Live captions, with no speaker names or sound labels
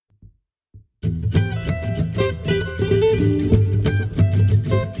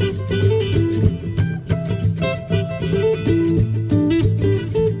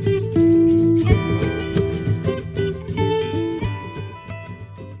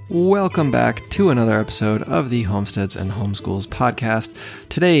Welcome back to another episode of the Homesteads and Homeschools podcast.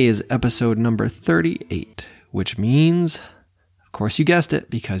 Today is episode number 38, which means, of course you guessed it,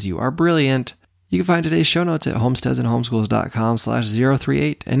 because you are brilliant, you can find today's show notes at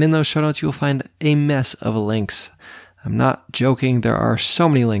homesteadsandhomeschools.com/038, and in those show notes you'll find a mess of links. I'm not joking, there are so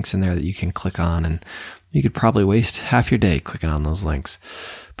many links in there that you can click on, and you could probably waste half your day clicking on those links.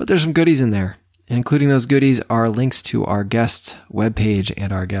 But there's some goodies in there. Including those goodies are links to our guest's webpage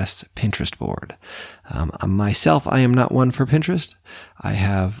and our guest's Pinterest board. Myself, I am not one for Pinterest. I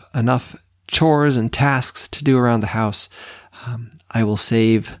have enough chores and tasks to do around the house. I will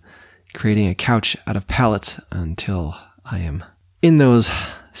save creating a couch out of pallets until I am in those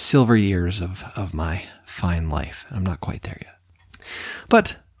silver years of my fine life. I'm not quite there yet.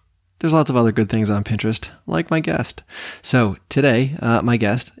 But there's lots of other good things on Pinterest, like my guest. So today, my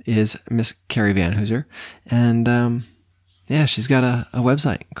guest is Miss Carrie Vanhooser, and she's got a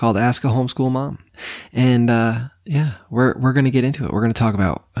website called Ask a Homeschool Mom, and we're going to get into it. We're going to talk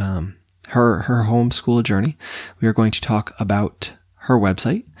about her homeschool journey. We are going to talk about her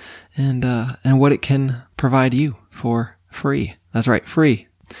website and what it can provide you for free. That's right, free.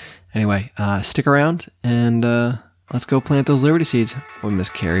 Anyway, stick around and let's go plant those Liberty Seeds with Miss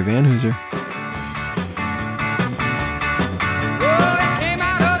Carrie Vanhooser.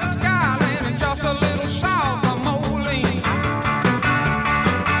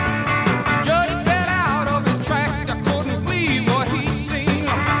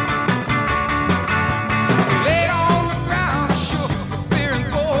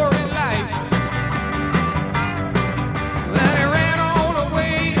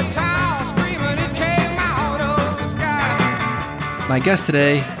 My guest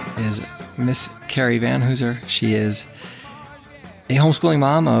today is Miss Carrie Vanhooser. She is a homeschooling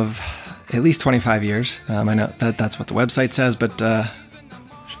mom of at least 25 years. I know that's what the website says, but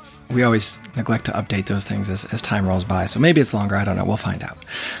we always neglect to update those things as time rolls by. So maybe it's longer. I don't know. We'll find out.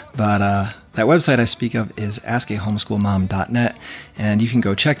 But that website I speak of is askahomeschoolmom.net, and you can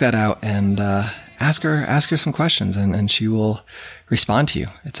go check that out and ask her some questions, and she will respond to you.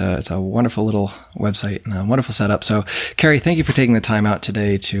 It's a wonderful little website and a wonderful setup. So, Carrie, thank you for taking the time out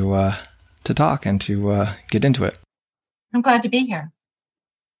today to talk and to get into it. I'm glad to be here.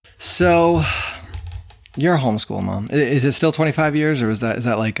 So, you're a homeschool mom. Is it still 25 years, or is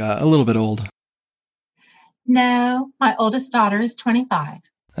that like a little bit old? No, my oldest daughter is 25.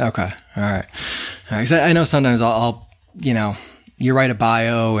 Okay, all right. 'Cause I know sometimes I'll you write a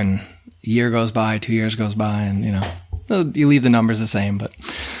bio and a year goes by, 2 years goes by, and you leave the numbers the same. But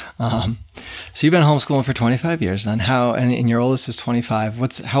so you've been homeschooling for 25 years. Then and your oldest is 25.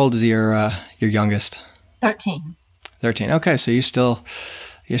 How old is your youngest? 13. 13. Okay, so you're still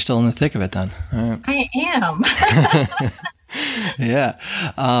in the thick of it then. All right. I am. Yeah.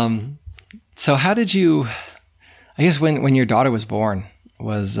 So how did you? I guess when your daughter was born,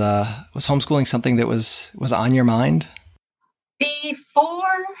 was homeschooling something that was on your mind?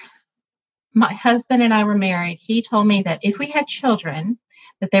 Before my husband and I were married, he told me that if we had children,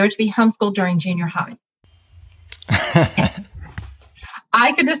 that they were to be homeschooled during junior high.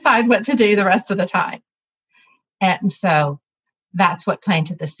 I could decide what to do the rest of the time. And so that's what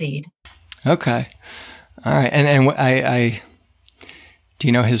planted the seed. Okay. All right. And I do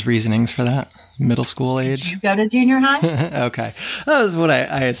you know his reasonings for that? Middle school age? Did you go to junior high? Okay. That was what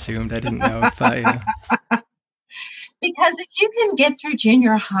I assumed. I didn't know if Because if you can get through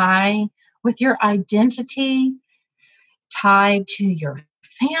junior high with your identity tied to your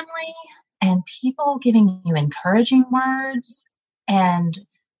family and people giving you encouraging words and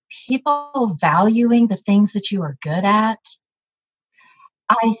people valuing the things that you are good at,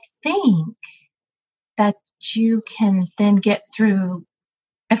 I think that you can then get through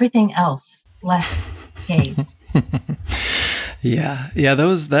everything else less scathed. Yeah.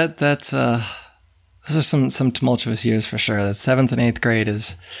 Those are some tumultuous years for sure. That 7th and 8th grade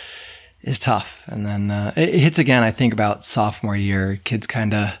is tough, and then it hits again. I think about sophomore year, kids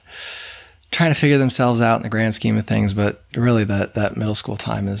kind of trying to figure themselves out in the grand scheme of things, but really that middle school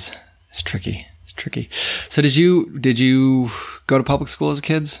time is tricky. It's tricky. So did you go to public school as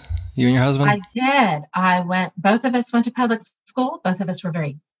kids? You and your husband? I did. Both of us went to public school. Both of us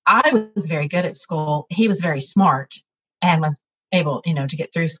I was very good at school. He was very smart and was able, to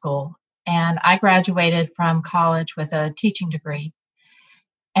get through school. And I graduated from college with a teaching degree.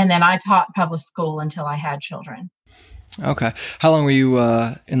 And then I taught public school until I had children. Okay. How long were you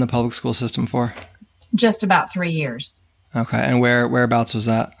in the public school system for? Just about 3 years. Okay. And whereabouts was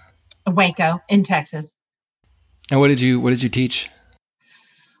that? Waco in Texas. And what did you teach?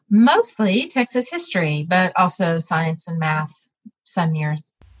 Mostly Texas history, but also science and math some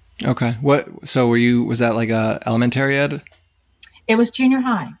years. Okay. So was that like a elementary ed? It was junior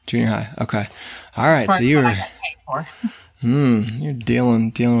high. Junior high. Okay. All right. For So you what I were, got paid for. you're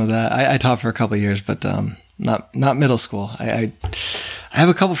dealing with that. I taught for a couple of years, but, not middle school. I have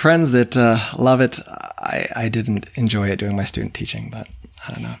a couple friends that, love it. I didn't enjoy it doing my student teaching, but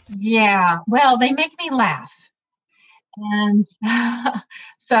I don't know. Yeah. Well, they make me laugh. And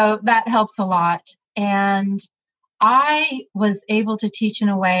so that helps a lot. And I was able to teach in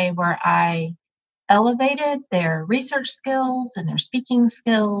a way where I elevated their research skills and their speaking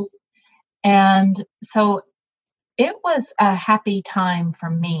skills. And so it was a happy time for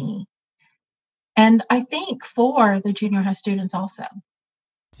me. And I think for the junior high students also.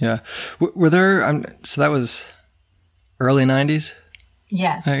 Yeah. Were there, so that was early 90s?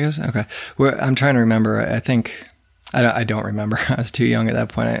 Yes. I guess. Okay. I'm trying to remember. I think, I don't remember. I was too young at that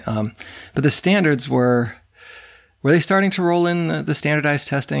point. But the standards were they starting to roll in the standardized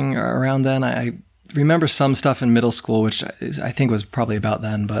testing around then? I remember some stuff in middle school, which I think was probably about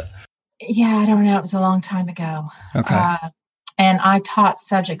then, but. Yeah, I don't know. It was a long time ago. Okay. And I taught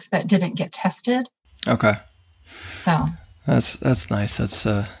subjects that didn't get tested. Okay. So. That's nice. That's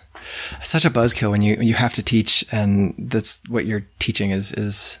such a buzzkill when you have to teach and that's what you're teaching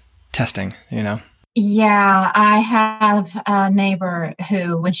is testing, you know? Yeah, I have a neighbor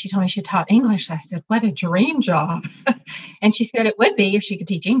who, when she told me she taught English, I said, what a dream job. And she said it would be if she could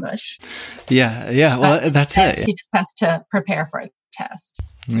teach English. Yeah. Well, that's it. She just has to prepare for a test.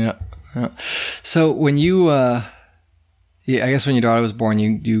 Yeah. So when I guess when your daughter was born,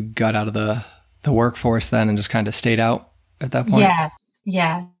 you got out of the workforce then and just kind of stayed out at that point?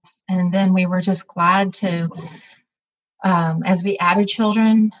 Yes. And then we were just glad to, as we added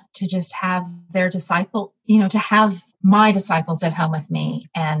children, to just have their to have my disciples at home with me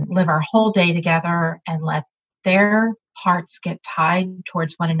and live our whole day together and let their hearts get tied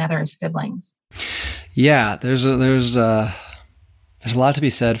towards one another as siblings. Yeah, there's a lot to be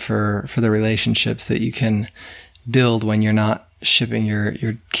said for the relationships that you can build when you're not shipping your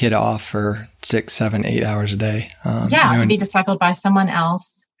kid off for 6, 7, 8 hours a day. To be discipled by someone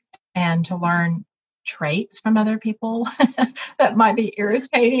else and to learn traits from other people that might be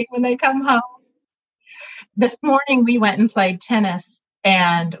irritating when they come home. This morning we went and played tennis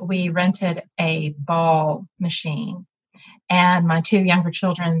and we rented a ball machine. And my 2 younger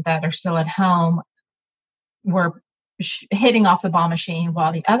children that are still at home were hitting off the ball machine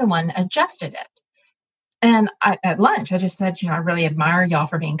while the other one adjusted it. And at lunch, I just said, I really admire y'all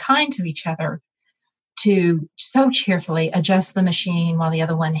for being kind to each other to so cheerfully adjust the machine while the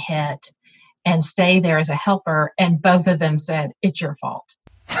other one hit and stay there as a helper. And both of them said, it's your fault.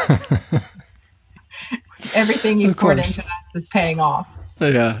 Everything you poured into us is paying off.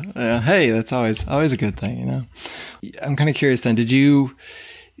 Yeah. Hey, that's always a good thing, you know. I'm kind of curious then, because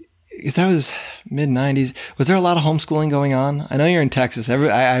that was mid-90s, was there a lot of homeschooling going on? I know you're in Texas.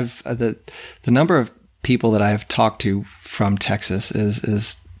 I've the number of people that I've talked to from Texas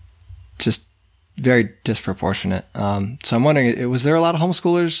is just very disproportionate. So I'm wondering, was there a lot of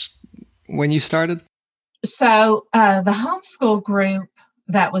homeschoolers when you started? So the homeschool group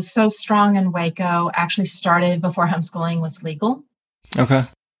that was so strong in Waco actually started before homeschooling was legal. Okay.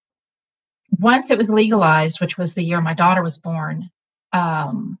 Once it was legalized, which was the year my daughter was born,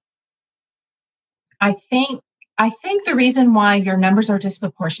 I think the reason why your numbers are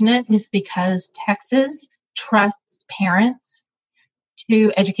disproportionate is because Texas trusts parents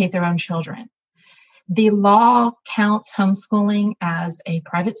to educate their own children. The law counts homeschooling as a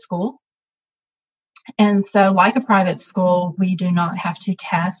private school. And so like a private school, we do not have to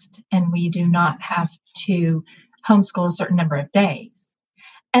test and we do not have to homeschool a certain number of days.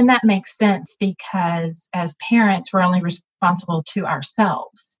 And that makes sense because as parents, we're only responsible to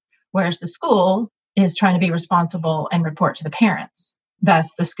ourselves, whereas the school is trying to be responsible and report to the parents,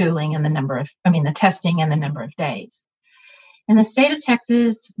 thus the schooling and the testing and the number of days. In the state of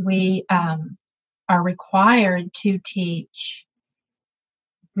Texas, we are required to teach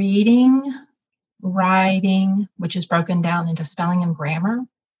reading, writing, which is broken down into spelling and grammar,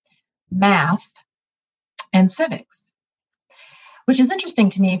 math, and civics, which is interesting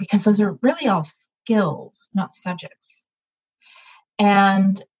to me because those are really all skills, not subjects.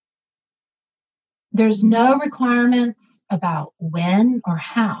 And there's no requirements about when or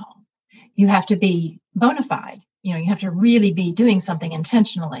how. You have to be bona fide. You have to really be doing something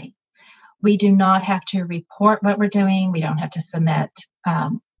intentionally. We do not have to report what we're doing. We don't have to submit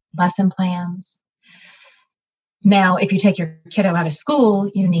lesson plans. Now, if you take your kiddo out of school,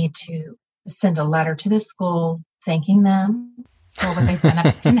 you need to send a letter to the school thanking them for what they've done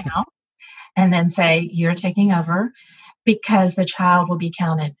up to now, and then say, you're taking over. because the child will be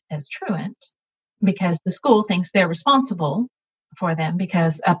counted as truant because the school thinks they're responsible for them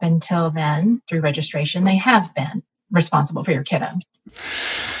because up until then, through registration, they have been responsible for your kiddo.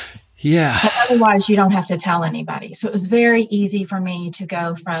 Yeah. But otherwise, you don't have to tell anybody. So it was very easy for me to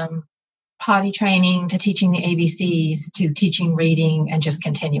go from potty training to teaching the ABCs to teaching reading and just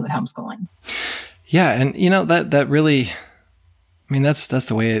continue with homeschooling. Yeah. And that really, I mean, that's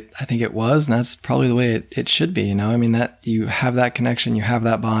the way I think it was. And that's probably the way it should be, I mean, that you have that connection, you have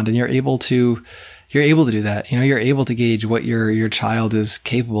that bond, and you're able to do that. You're able to gauge what your child is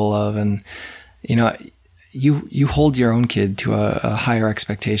capable of. And, you hold your own kid to a higher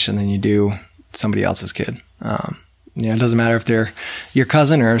expectation than you do somebody else's kid. It doesn't matter if they're your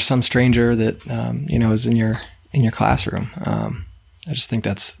cousin or some stranger that, is in your classroom. I just think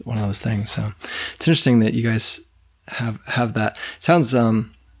that's one of those things. So it's interesting that you guys have that. It sounds,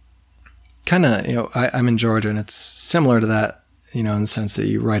 kind of, I'm in Georgia, and it's similar to that, in the sense that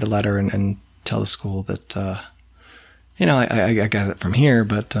you write a letter and tell the school that, I got it from here,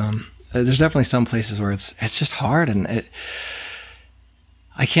 but, there's definitely some places where it's just hard, and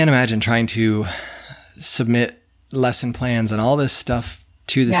I can't imagine trying to submit lesson plans and all this stuff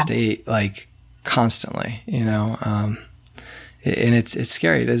to the state, like constantly, and it's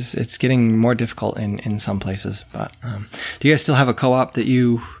scary. It's getting more difficult in some places, but, do you guys still have a co-op that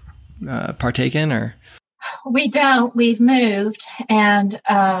you, partake in, or? We don't. We've moved, and,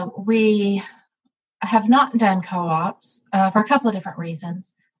 we have not done co-ops, for a couple of different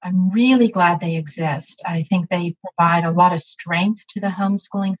reasons. I'm really glad they exist. I think they provide a lot of strength to the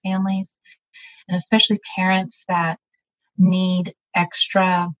homeschooling families, and especially parents that need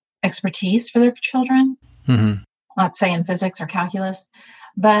extra expertise for their children, let's say in physics or calculus,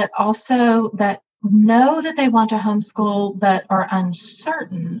 but also that know that they want to homeschool but are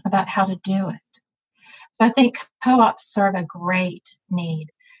uncertain about how to do it. So I think co-ops serve a great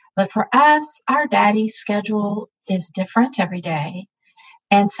need. But for us, our daddy's schedule is different every day.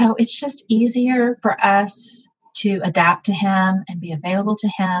 And so it's just easier for us to adapt to him and be available to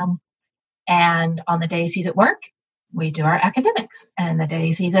him. And on the days he's at work, we do our academics. And the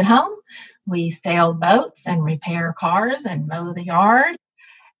days he's at home, we sail boats and repair cars and mow the yard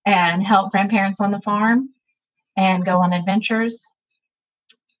and help grandparents on the farm and go on adventures.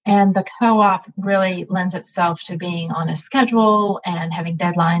 And the co-op really lends itself to being on a schedule and having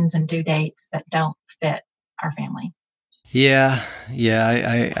deadlines and due dates that don't fit our family. Yeah,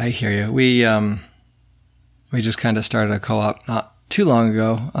 I hear you. We just kind of started a co-op not too long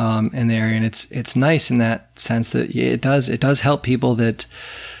ago in the area, and it's nice in that sense that it does help people that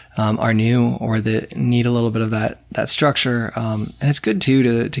are new or that need a little bit of that structure, and it's good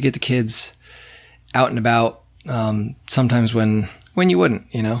too to get the kids out and about. Sometimes when you wouldn't,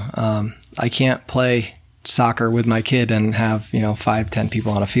 I can't play soccer with my kid and have 5-10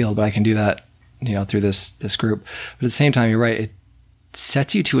 people on a field, but I can do that through this group. But at the same time, you're right. It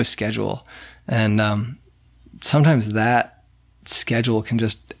sets you to a schedule. And sometimes that schedule can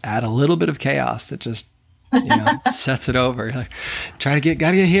just add a little bit of chaos that just, sets it over. You're like, gotta get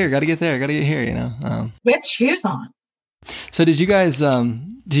here, gotta get there, gotta get here, With shoes on. So did you guys,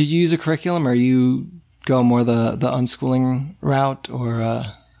 did you use a curriculum, or you go more the unschooling route, or?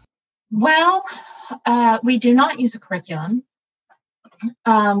 Well, we do not use a curriculum.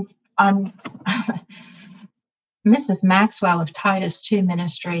 I'm Mrs. Maxwell of Titus II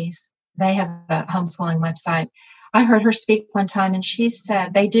Ministries. They have a homeschooling website. I heard her speak one time, and she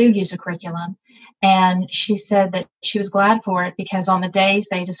said they do use a curriculum. And she said that she was glad for it because on the days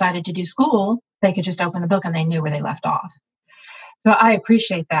they decided to do school, they could just open the book and they knew where they left off. So I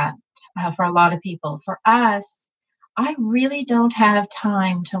appreciate that for a lot of people. For us, I really don't have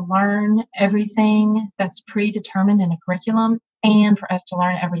time to learn everything that's predetermined in a curriculum, and for us to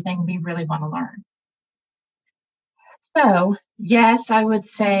learn everything we really want to learn. So, yes, I would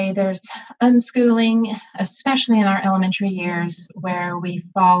say there's unschooling, especially in our elementary years, where we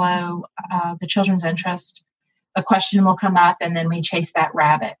follow the children's interest. A question will come up, and then we chase that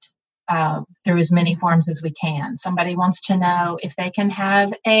rabbit through as many forms as we can. Somebody wants to know if they can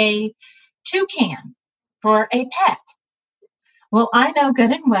have a toucan for a pet. Well, I know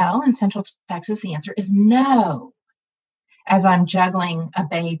good and well in Central Texas, the answer is no, as I'm juggling a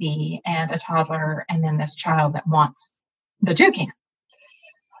baby and a toddler and then this child that wants the toucan.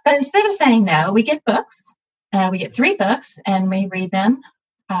 But instead of saying no, we get books. We get 3 books and we read them.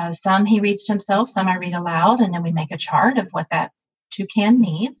 Some he reads to himself, some I read aloud, and then we make a chart of what that toucan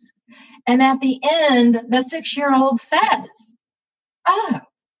needs. And at the end, the 6-year-old says, "Oh,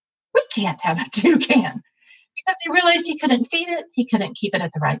 we can't have a toucan." Because he realized he couldn't feed it, he couldn't keep it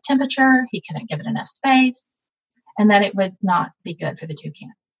at the right temperature, he couldn't give it enough space. and that it would not be good for the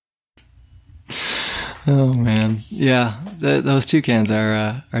toucan. Oh man, yeah, those toucans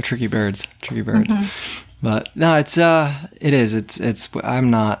are tricky birds. Mm-hmm. But no, it is.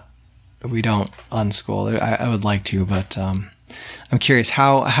 We don't unschool. I would like to, but I'm curious,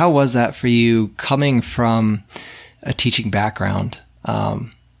 how was that for you coming from a teaching background?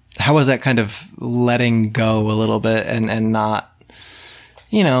 How was that kind of letting go a little bit and not,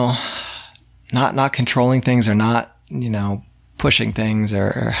 not controlling things or not, pushing things,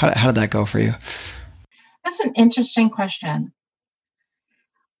 or how did that go for you? That's an interesting question.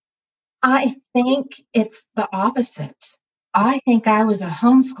 I think it's the opposite. I think I was a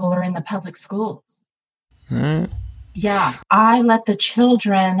homeschooler in the public schools. Mm. Yeah, I let the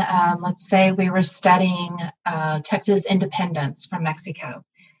children, let's say we were studying Texas independence from Mexico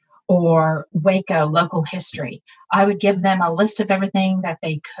or Waco local history. I would give them a list of everything that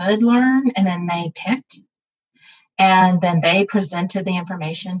they could learn, and then they picked. And then they presented the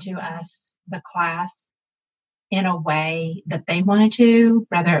information to us, the class, in a way that they wanted to,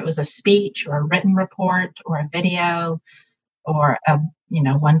 whether it was a speech or a written report or a video, or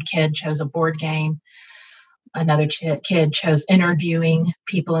one kid chose a board game, another kid chose interviewing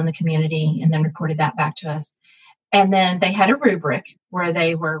people in the community and then reported that back to us. And then they had a rubric where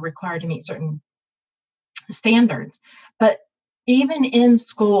they were required to meet certain standards. But even in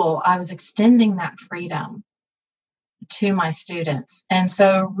school, I was extending that freedom to my students. And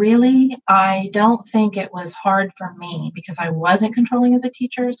so really, I don't think it was hard for me because I wasn't controlling as a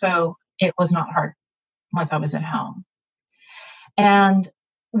teacher. So it was not hard once I was at home. And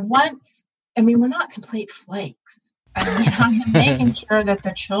we're not complete flakes. I'm making sure that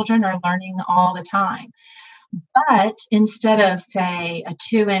the children are learning all the time. But instead of, say, a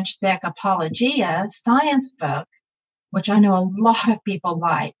 2-inch thick Apologia science book, which I know a lot of people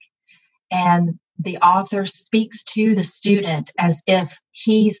like, and the author speaks to the student as if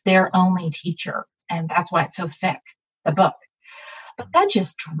he's their only teacher. And that's why it's so thick, the book. But that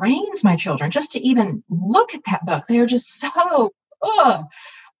just drains my children just to even look at that book. They're just so, ugh.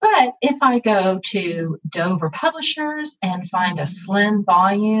 But if I go to Dover Publishers and find a slim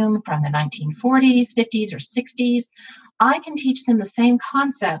volume from the 1940s, 50s, or 60s, I can teach them the same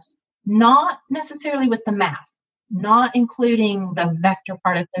concepts, not necessarily with the math, not including the vector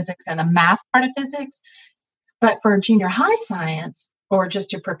part of physics and the math part of physics, but for junior high science, or just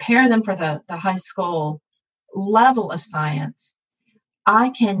to prepare them for the high school level of science, I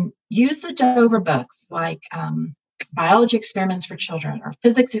can use the Dover books like biology experiments for children or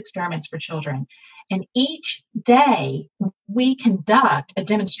physics experiments for children. And each day we conduct a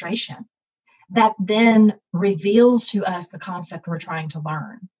demonstration that then reveals to us the concept we're trying to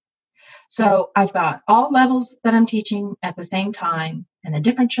learn. So I've got all levels that I'm teaching at the same time, and the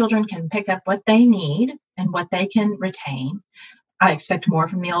different children can pick up what they need and what they can retain. I expect more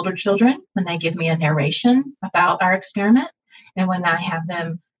from the older children when they give me a narration about our experiment, and when I have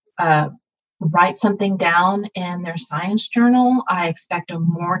them write something down in their science journal, I expect a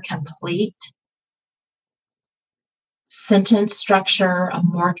more complete sentence structure, a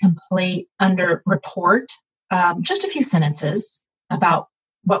more complete report, just a few sentences about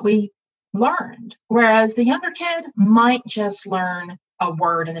what we learned. Whereas the younger kid might just learn a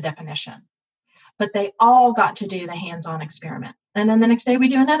word in the definition, but they all got to do the hands-on experiment. And then the next day we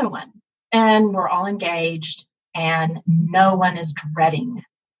do another one, and we're all engaged and no one is dreading.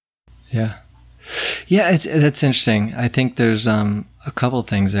 Yeah. Yeah, that's interesting. I think there's a couple of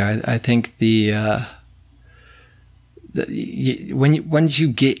things there. I think once you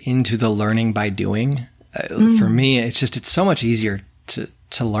get into the learning by doing, for me, it's so much easier to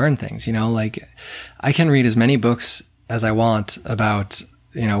learn things. Like I can read as many books as I want about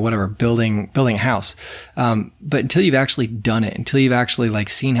whatever building a house, but until you've actually done it, until you've actually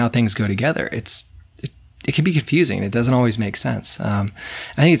seen how things go together, it can be confusing. It doesn't always make sense. I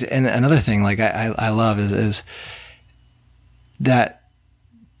think and another thing I love is that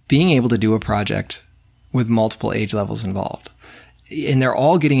being able to do a project with multiple age levels involved, and they're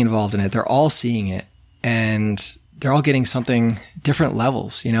all getting involved in it. They're all seeing it, and they're all getting something different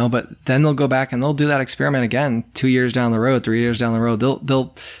levels, but then they'll go back and they'll do that experiment again 2 years down the road, 3 years down the road.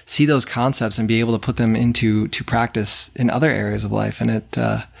 They'll see those concepts and be able to put them into practice in other areas of life. And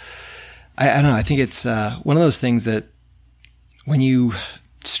I don't know. I think it's one of those things that when you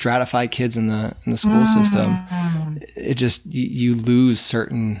stratify kids in the school system, it just you lose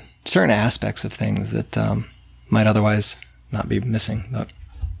certain aspects of things that might otherwise not be missing. But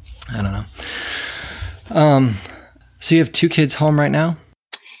I don't know. So you have 2 kids home right now?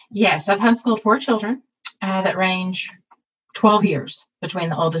 Yes, I've homeschooled 4 children that range 12 years between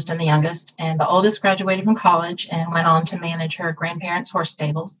the oldest and the youngest. And the oldest graduated from college and went on to manage her grandparents' horse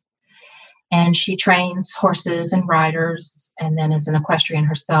stables. And she trains horses and riders and then is an equestrian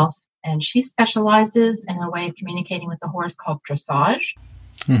herself. And she specializes in a way of communicating with the horse called dressage.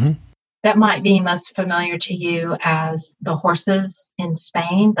 Mm-hmm. That might be most familiar to you as the horses in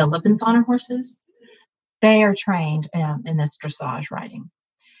Spain, the Lipinzana horses. They are trained in this dressage riding.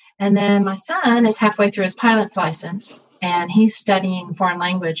 And then my son is halfway through his pilot's license, and he's studying foreign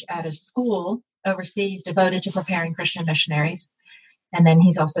language at a school overseas devoted to preparing Christian missionaries. And then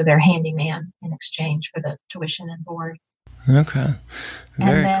he's also their handyman in exchange for the tuition and board. Okay.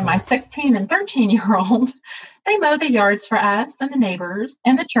 And then my 16 and 13-year-old, they mow the yards for us and the neighbors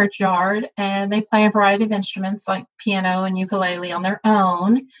and the churchyard, and they play a variety of instruments like piano and ukulele on their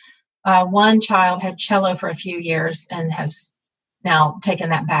own. One child had cello for a few years and has now taken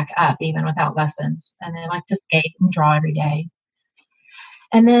that back up even without lessons. And they like to skate and draw every day.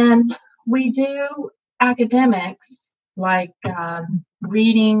 And then we do academics like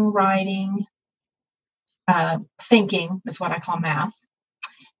reading, writing, thinking is what I call math.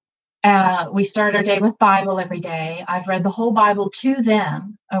 We start our day with Bible every day. I've read the whole Bible to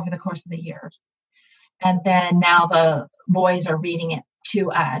them over the course of the year. And then now the boys are reading it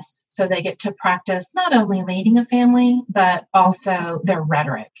to us. So they get to practice not only leading a family, but also their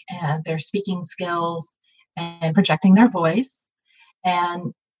rhetoric and their speaking skills and projecting their voice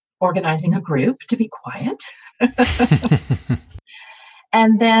and organizing a group to be quiet.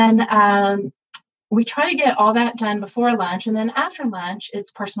 And then we try to get all that done before lunch. And then after lunch,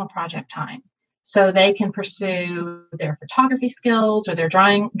 it's personal project time. So they can pursue their photography skills or their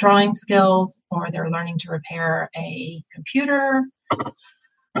drawing skills, or they're learning to repair a computer,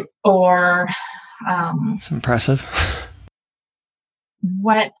 or it's impressive.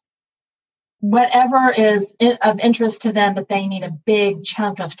 Whatever is of interest to them that they need a big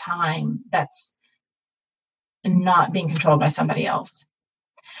chunk of time that's not being controlled by somebody else.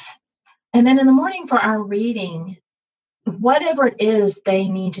 And then in the morning for our reading, whatever it is they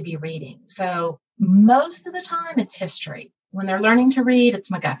need to be reading. So most of the time it's history. When they're learning to read, it's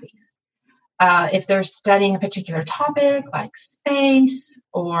McGuffey's. If they're studying a particular topic like space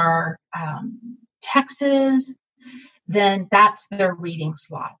or Texas, then that's their reading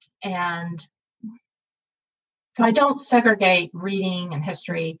slot. And so I don't segregate reading and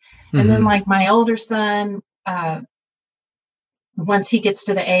history. Mm-hmm. And then like my older son, once he gets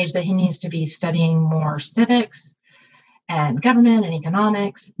to the age that he needs to be studying more civics and government and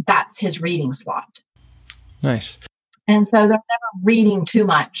economics, that's his reading slot. Nice. And so they're never reading too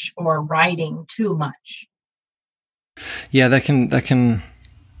much or writing too much. Yeah, that can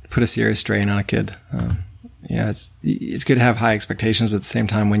put a serious strain on a kid. It's good to have high expectations, but at the same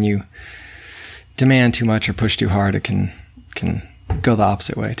time, when you demand too much or push too hard, it can go the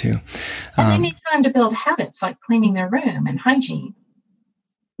opposite way too. And they need time to build habits like cleaning their room and hygiene.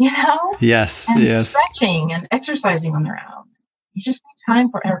 Yes, and yes. Stretching and exercising on their own. You just need time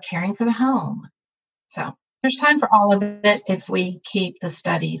for caring for the home. So there's time for all of it if we keep the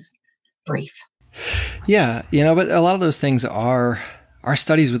studies brief. Yeah, but a lot of those things are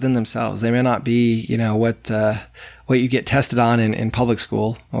studies within themselves. They may not be, what you get tested on in public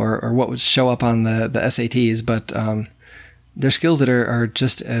school or what would show up on the SATs, but they're skills that are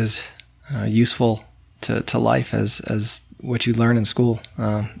just as useful to life as what you learn in school.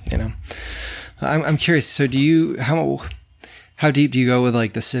 I'm curious. So how deep do you go with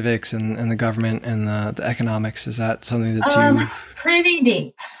like the civics and the government and the economics? Is that something that you... Pretty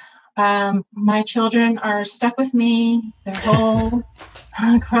deep. My children are stuck with me their whole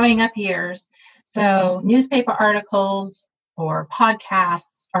growing up years. So newspaper articles or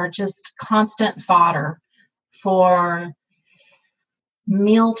podcasts are just constant fodder for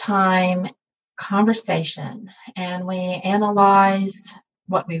mealtime conversation. And we analyze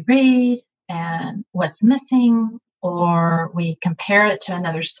what we read and what's missing, or we compare it to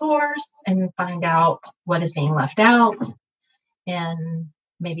another source and find out what is being left out in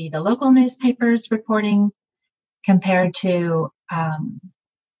maybe the local newspapers reporting compared to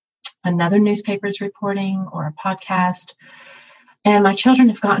another newspaper's reporting or a podcast. And my children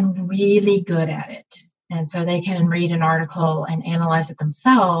have gotten really good at it. And so they can read an article and analyze it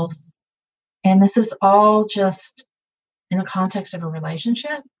themselves. And this is all just in the context of a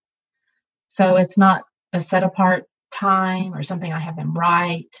relationship. So it's not a set apart time or something I have them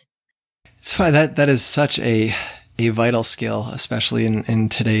write. It's fine. That is such a vital skill, especially in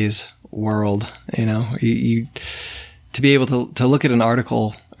today's world. You to be able to look at an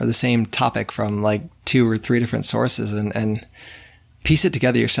article or the same topic from like 2 or 3 different sources and piece it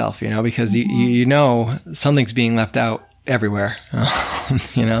together yourself, because you know something's being left out everywhere,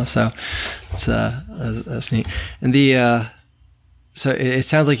 so that's neat. And so it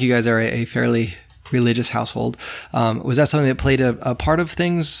sounds like you guys are a fairly religious household. Was that something that played a part of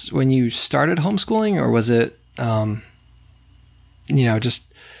things when you started homeschooling, or was it,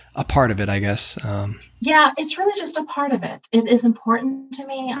 just a part of it, I guess? Yeah, it's really just a part of it. It is important to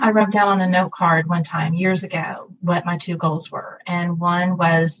me. I wrote down on a note card one time years ago what my 2 goals were. And one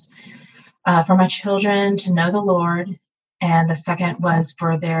was for my children to know the Lord. And the second was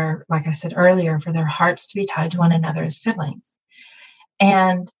for their, like I said earlier, for their hearts to be tied to one another as siblings.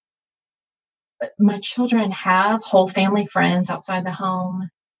 And my children have whole family friends outside the home.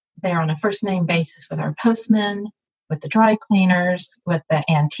 They're on a first name basis with our postman, with the dry cleaners, with the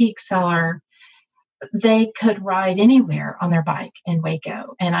antique seller. They could ride anywhere on their bike in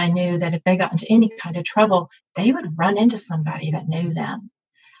Waco. And I knew that if they got into any kind of trouble, they would run into somebody that knew them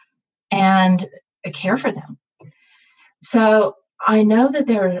and care for them. So I know that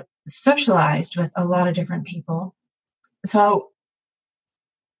they're socialized with a lot of different people. So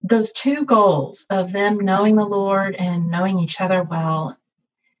those 2 goals of them knowing the Lord and knowing each other well,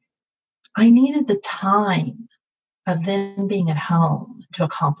 I needed the time of them being at home to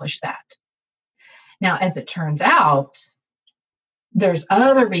accomplish that. Now, as it turns out, there's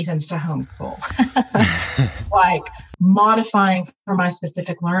other reasons to homeschool, like modifying for my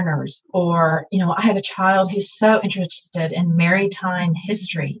specific learners, or, I have a child who's so interested in maritime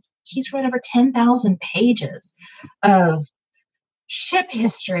history. He's read over 10,000 pages of ship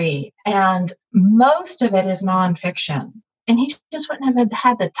history, and most of it is nonfiction. And he just wouldn't have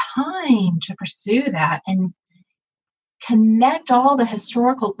had the time to pursue that and connect all the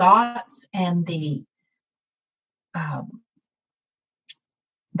historical dots and the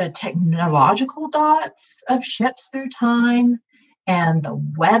technological dots of ships through time, and the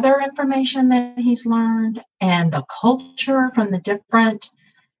weather information that he's learned, and the culture from the different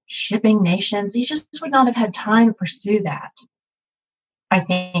shipping nations. He just would not have had time to pursue that, I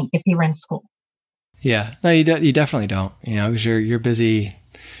think, if he were in school. Yeah, no, you definitely don't, because you're busy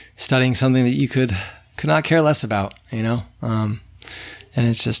studying something that you could not care less about, and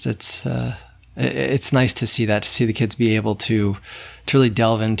it's nice to see that, to see the kids be able to really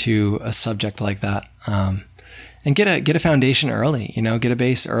delve into a subject like that, and get a foundation early, get a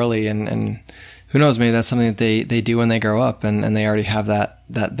base early, and who knows, maybe that's something that they do when they grow up, and they already have that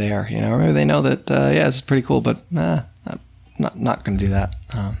there, or maybe they know that, this is pretty cool, but not going to do that.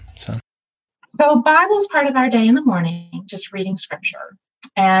 So Bible's part of our day in the morning, just reading scripture.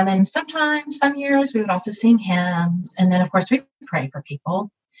 And then sometimes, some years, we would also sing hymns. And then, of course, we pray for people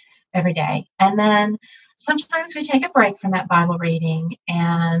every day. And then sometimes we take a break from that Bible reading.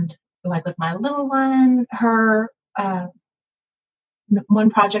 And like with my little one, her, one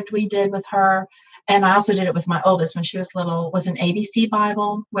project we did with her, and I also did it with my oldest when she was little, was an ABC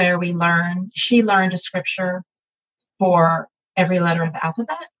Bible where she learned a scripture for every letter of the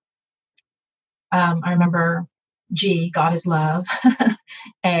alphabet. I remember G, God is love.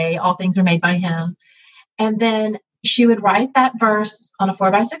 A, all things are made by him. And then she would write that verse on a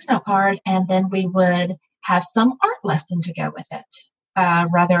 4x6 note card, and then we would have some art lesson to go with it.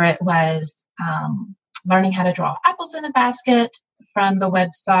 Whether it was learning how to draw apples in a basket from the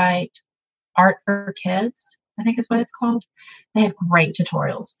website Art for Kids, I think is what it's called. They have great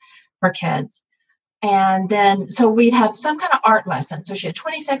tutorials for kids. And then, so we'd have some kind of art lesson. So she had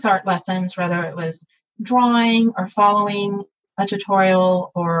 26 art lessons, whether it was drawing or following a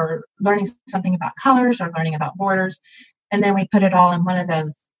tutorial or learning something about colors or learning about borders. And then we put it all in one of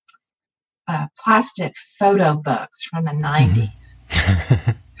those plastic photo books from the 90s.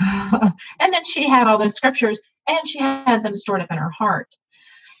 And then she had all those scriptures, and she had them stored up in her heart.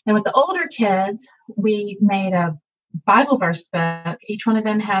 And with the older kids, we made a Bible verse book. Each one of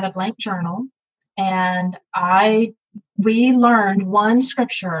them had a blank journal. And we learned one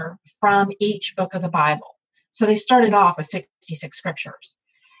scripture from each book of the Bible. So they started off with 66 scriptures.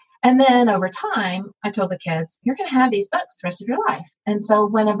 And then over time, I told the kids, you're going to have these books the rest of your life. And so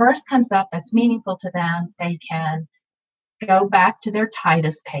when a verse comes up that's meaningful to them, they can go back to their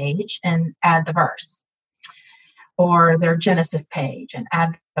Titus page and add the verse, or their Genesis page and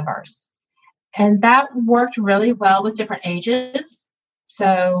add the verse. And that worked really well with different ages.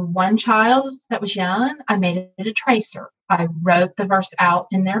 So one child that was young, I made it a tracer. I wrote the verse out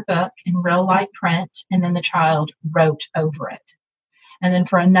in their book in real light print, and then the child wrote over it. And then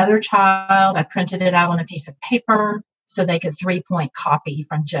for another child, I printed it out on a piece of paper so they could 3-point copy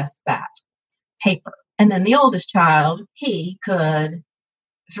from just that paper. And then the oldest child, he could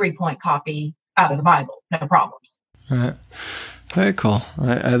 3-point copy out of the Bible, no problems. All right. Very cool.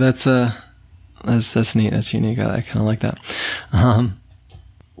 That's That's neat. That's unique. I kind of like that.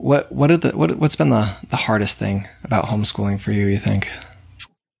 What's been the hardest thing about homeschooling for you think?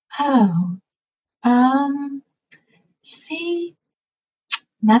 Oh, see,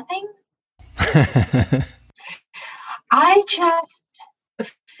 nothing. I just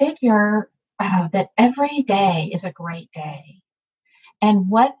figure that every day is a great day, and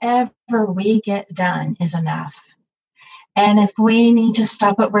whatever we get done is enough. And if we need to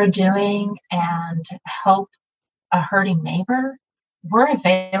stop what we're doing and help a hurting neighbor, we're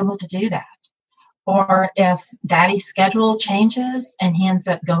available to do that. Or if daddy's schedule changes and he ends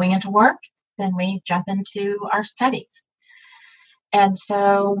up going into work, then we jump into our studies. And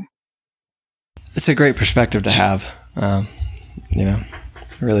so it's a great perspective to have. It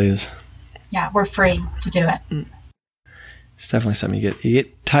really is. Yeah, we're free to do it. It's definitely something you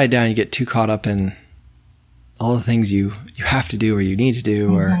get tied down. You get too caught up in all the things you have to do or you need to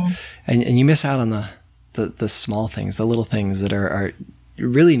do, and you miss out on the small things, the little things that are you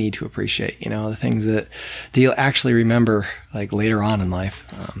really need to appreciate. The things that you'll actually remember like later on in life.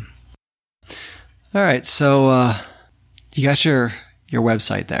 All right, so you got your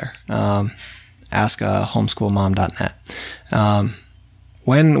website there, askahomeschoolmom.net.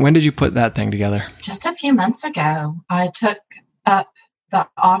 When did you put that thing together? Just a few months ago. I took up the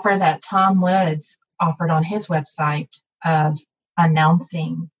offer that Tom Woods offered on his website of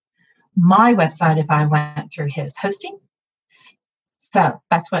announcing my website if I went through his hosting. So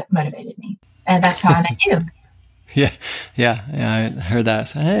that's what motivated me. And that's how I met you. Yeah. I heard that.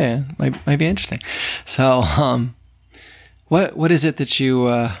 So, hey, might be interesting. So, what is it that you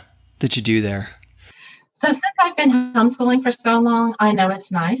do there? So since I've been homeschooling for so long, I know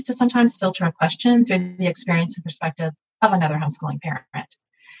it's nice to sometimes filter a question through the experience and perspective of another homeschooling parent.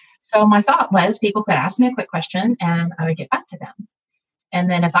 So my thought was people could ask me a quick question and I would get back to them. And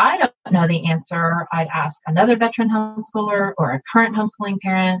then if I don't know the answer, I'd ask another veteran homeschooler or a current homeschooling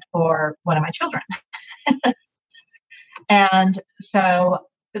parent or one of my children. And so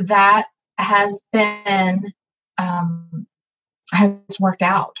that has been, has worked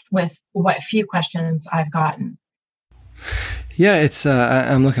out with what few questions I've gotten. Yeah, it's,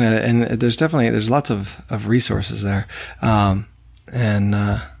 I'm looking at it and there's lots of resources there.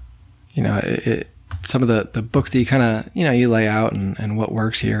 Some of the books that you kind of, you lay out and what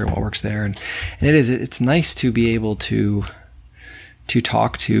works here and what works there. And it's nice to be able to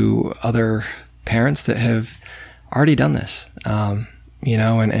talk to other parents that have already done this, and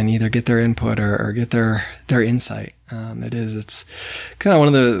either get their input or get their insight. It's kind of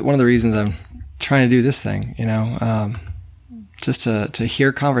one of the reasons I'm trying to do this thing, just to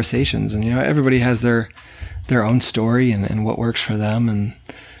hear conversations and, everybody has their own story and what works for them. And,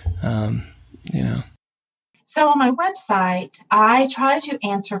 So on my website, I try to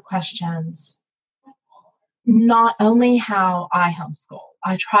answer questions, not only how I homeschool.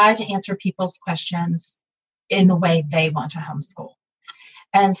 I try to answer people's questions in the way they want to homeschool.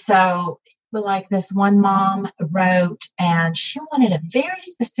 And so like this one mom wrote, and she wanted a very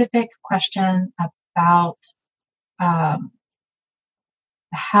specific question about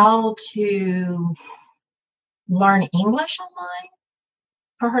how to learn English online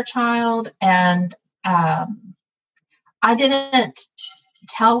for her child. And I didn't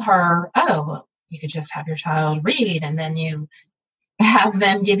tell her, oh, you could just have your child read and then you have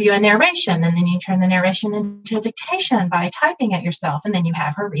them give you a narration and then you turn the narration into a dictation by typing it yourself and then you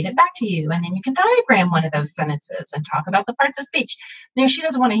have her read it back to you and then you can diagram one of those sentences and talk about the parts of speech. Now, she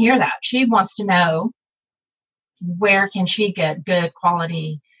doesn't want to hear that. She wants to know where can she get good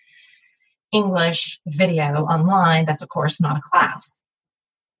quality English video online. That's, of course, not a class.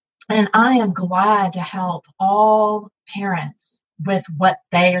 And I am glad to help all parents with what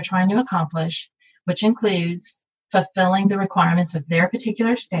they are trying to accomplish, which includes fulfilling the requirements of their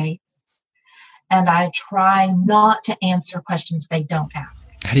particular states. And I try not to answer questions they don't ask.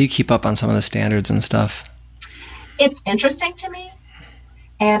 How do you keep up on some of the standards and stuff? It's interesting to me,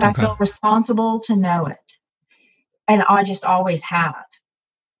 and I feel responsible to know it. And I just always have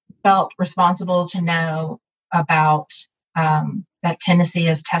felt responsible to know about that Tennessee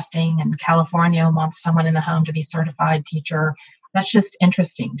is testing and California wants someone in the home to be certified teacher. That's just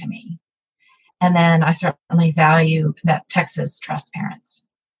interesting to me. And then I certainly value that Texas trusts parents.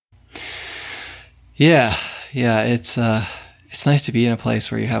 Yeah. It's nice to be in a place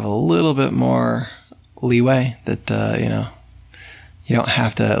where you have a little bit more leeway that, you don't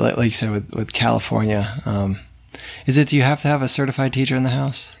have to, like you said, with California. Do you have to have a certified teacher in the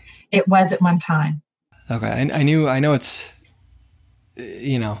house? It was at one time. Okay. I know it's,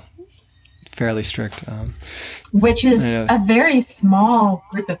 fairly strict. Which is a very small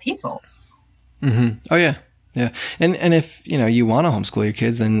group of people. Mm-hmm. Oh yeah. Yeah. And if, you want to homeschool your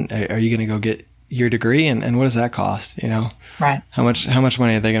kids, then are you going to go get your degree? And what does that cost? Right. How much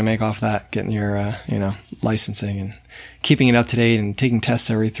money are they going to make off that, getting your, licensing and keeping it up to date and taking tests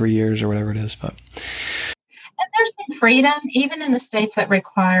every 3 years or whatever it is. But there's been freedom even in the states that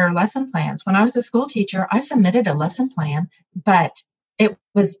require lesson plans. When I was a school teacher, I submitted a lesson plan, but it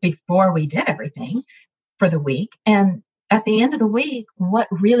was before we did everything for the week. And at the end of the week, what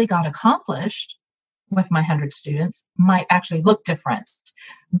really got accomplished with my 100 students might actually look different,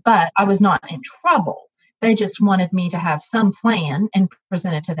 but I was not in trouble. They just wanted me to have some plan and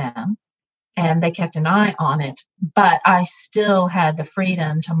present it to them, and they kept an eye on it, but I still had the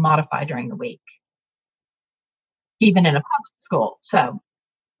freedom to modify during the week, even in a public school. So,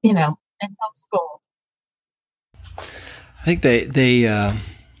 in homeschool. I think they I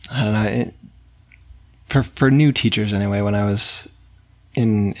don't know, for new teachers anyway, when I was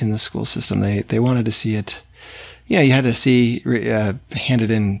in the school system, they wanted to see it. You had to see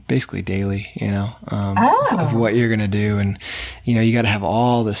handed in basically daily. Of what you're gonna do, and you got to have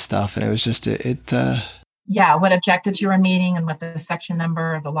all this stuff, and it was just what objectives you were meeting and what the section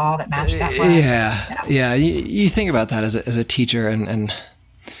number of the law that matched that was. Yeah. You think about that as a teacher, and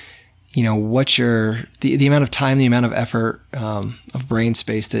what's the amount of time, the amount of effort, of brain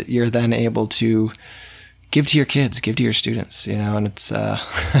space that you're then able to give to your kids, give to your students, and it's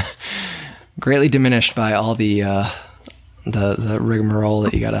greatly diminished by all the rigmarole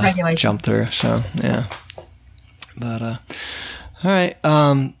that you gotta jump through. So yeah, but all right.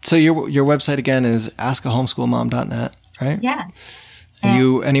 So your website again is askahomeschoolmom.net, right? Yeah. Are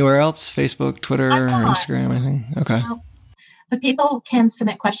you anywhere else? Facebook, Twitter, or Instagram, anything? Okay. No. But people can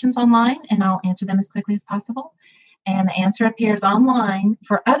submit questions online, and I'll answer them as quickly as possible. And the answer appears online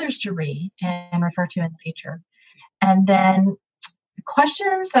for others to read and refer to in the future. And then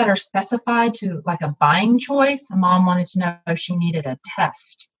questions that are specified to like a buying choice. A mom wanted to know if she needed a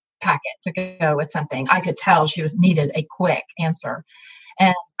test packet to go with something. I could tell she needed a quick answer.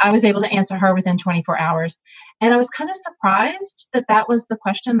 And I was able to answer her within 24 hours. And I was kind of surprised that was the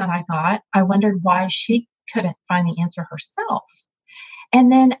question that I got. I wondered why she couldn't find the answer herself.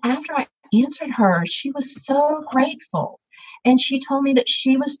 And then after I answered her, she was so grateful. And she told me that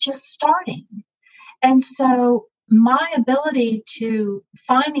she was just starting. And so my ability to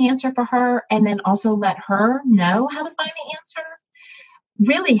find the answer for her and then also let her know how to find the answer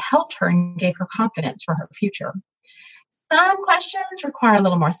really helped her and gave her confidence for her future. Some questions require a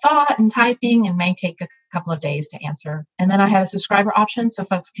little more thought and typing and may take a couple of days to answer. And then I have a subscriber option so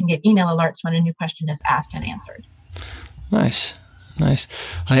folks can get email alerts when a new question is asked and answered. Nice.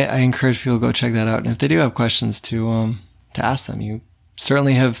 I encourage people to go check that out. And if they do have questions to ask them, you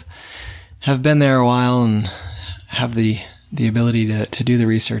certainly have been there a while and have the ability to do the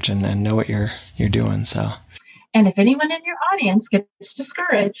research and know what you're doing. So, and if anyone in your audience gets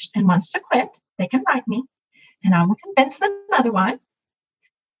discouraged and wants to quit, they can write me and I will convince them otherwise.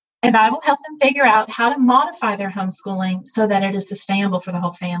 And I will help them figure out how to modify their homeschooling so that it is sustainable for the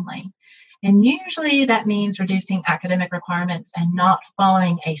whole family. And usually that means reducing academic requirements and not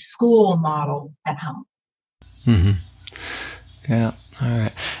following a school model at home. Mm-hmm. Yeah. All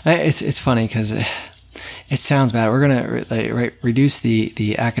right. It's funny because it sounds bad. We're going to reduce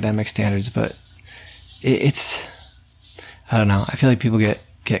the academic standards, but it's, I don't know. I feel like people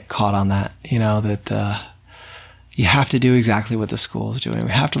get caught on that, that you have to do exactly what the school is doing.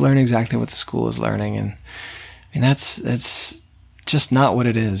 We have to learn exactly what the school is learning. And I mean, that's just not what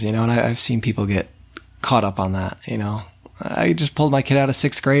it is, and I've seen people get caught up on that, I just pulled my kid out of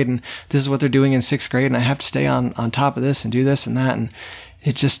 6th grade and this is what they're doing in 6th grade and I have to stay on top of this and do this and that. And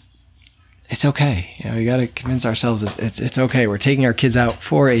it's okay. You got to convince ourselves it's okay. We're taking our kids out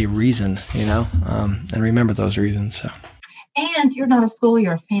for a reason, and remember those reasons. So. And you're not a school,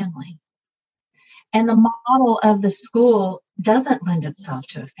 you're a family. And the model of the school doesn't lend itself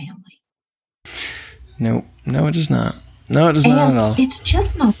to a family. No, it does not. No, it does not at all. It's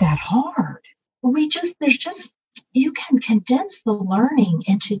just not that hard. You can condense the learning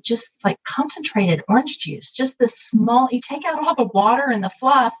into just like concentrated orange juice, just this small, you take out all the water and the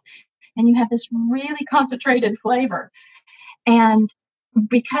fluff and you have this really concentrated flavor. And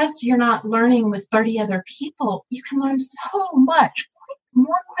because you're not learning with 30 other people, you can learn so much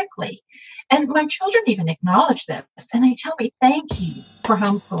more quickly. And my children even acknowledge this and they tell me, thank you for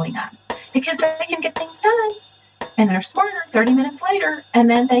homeschooling us because they can get things done and they're smarter 30 minutes later and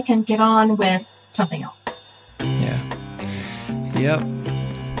then they can get on with something else. Yeah. Yep.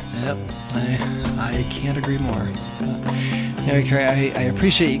 I can't agree more. Anyway, Carrie, I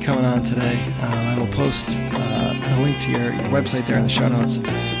appreciate you coming on today. I will post the link to your website there in the show notes.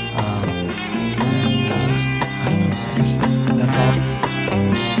 focus. That's all.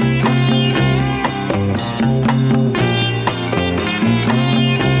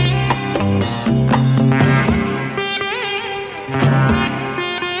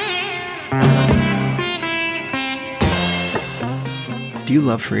 Do you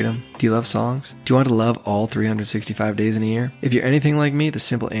love freedom? Do you love songs? Do you want to love all 365 days in a year? If you're anything like me, the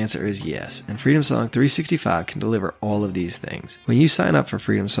simple answer is yes, and Freedom Song 365 can deliver all of these things. When you sign up for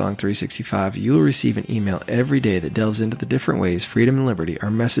Freedom Song 365, you will receive an email every day that delves into the different ways freedom and liberty are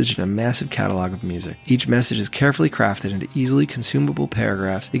messaged in a massive catalog of music. Each message is carefully crafted into easily consumable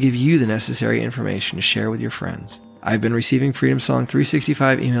paragraphs that give you the necessary information to share with your friends. I've been receiving Freedom Song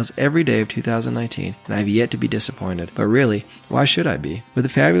 365 emails every day of 2019, and I've yet to be disappointed. But really, why should I be? With the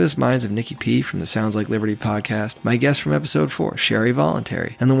fabulous minds of Nikki P. from the Sounds Like Liberty podcast, my guest from episode 4, Sherry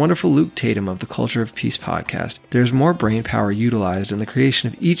Voluntary, and the wonderful Luke Tatum of the Culture of Peace podcast, there's more brain power utilized in the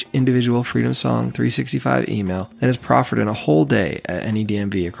creation of each individual Freedom Song 365 email than is proffered in a whole day at any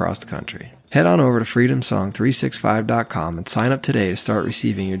DMV across the country. Head on over to freedomsong365.com and sign up today to start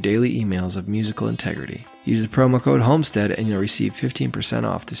receiving your daily emails of musical integrity. Use the promo code HOMESTEAD and you'll receive 15%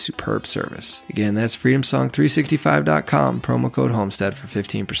 off this superb service. Again, that's freedomsong365.com, promo code HOMESTEAD for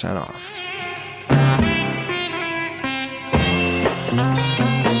 15% off.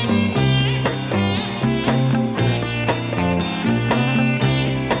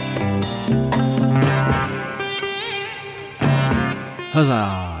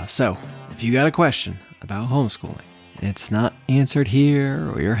 Huzzah! So, if you got a question about homeschooling, and it's not answered here,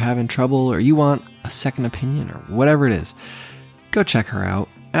 or you're having trouble, or you want a second opinion, or whatever it is, go check her out,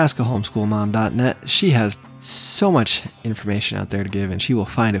 askahomeschoolmom.net. She has so much information out there to give, and she will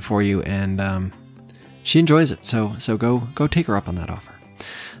find it for you, and she enjoys it, so go take her up on that offer.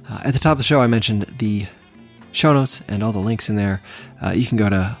 At the top of the show, I mentioned the show notes and all the links in there. You can go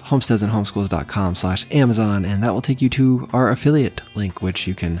to homesteadsandhomeschools.com/Amazon, and that will take you to our affiliate link, which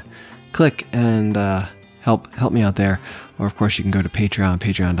you can click and help me out there. Or of course you can go to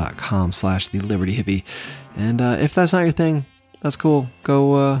patreon.com/thelibertyhippie. And if that's not your thing, that's cool.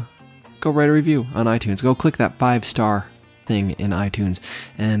 Go write a review on iTunes. Go click that 5-star thing in iTunes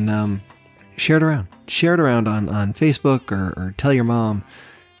and share it around. Share it around on Facebook, or tell your mom,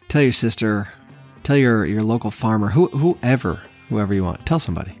 tell your sister, tell your local farmer, whoever you want. Tell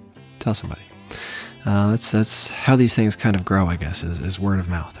somebody. That's how these things kind of grow, I guess, is word of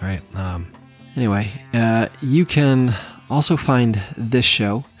mouth, right? Anyway, you can also find this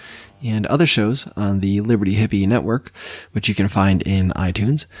show and other shows on the Liberty Hippie Network, which you can find in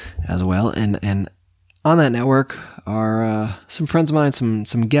iTunes as well. And on that network are some friends of mine,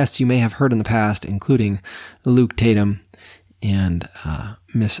 some guests you may have heard in the past, including Luke Tatum and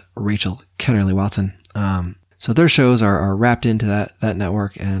Miss Rachel Kennerly Watson. So their shows are wrapped into that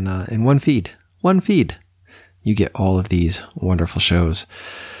network, and in one feed, you get all of these wonderful shows.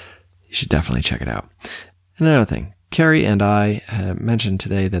 You should definitely check it out. And another thing, Carrie and I mentioned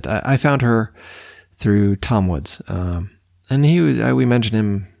today that I found her through Tom Woods. And we mentioned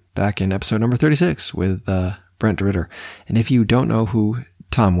him back in episode number 36 with Brent DeRitter. And if you don't know who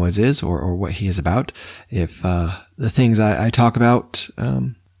Tom Woods is or what he is about, if the things I talk about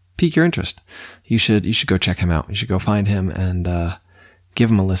pique your interest, you should go check him out. You should go find him and give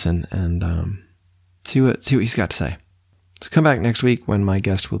him a listen and see what he's got to say. So come back next week when my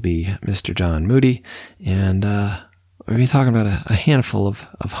guest will be Mr. John Moody, and we'll be talking about a handful of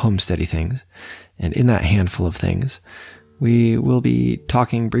homesteady things. And in that handful of things, we will be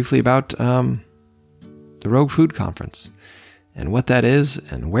talking briefly about the Rogue Food Conference and what that is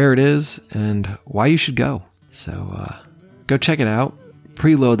and where it is and why you should go. So go check it out,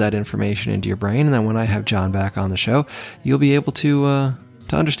 preload that information into your brain, and then when I have John back on the show, you'll be able to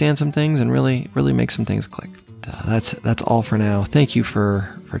understand some things and really make some things click. That's all for now. Thank you for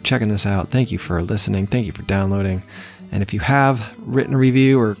checking this out. Thank you for listening. Thank you for downloading. And if you have written a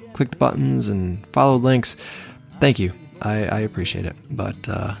review or clicked buttons and followed links, thank you. I appreciate it. But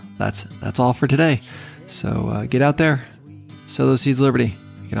that's all for today. So get out there, sow those seeds of liberty.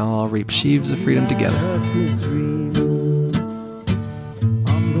 We can all reap sheaves of freedom together.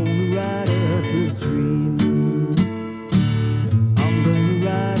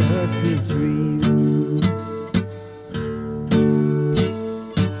 His dream.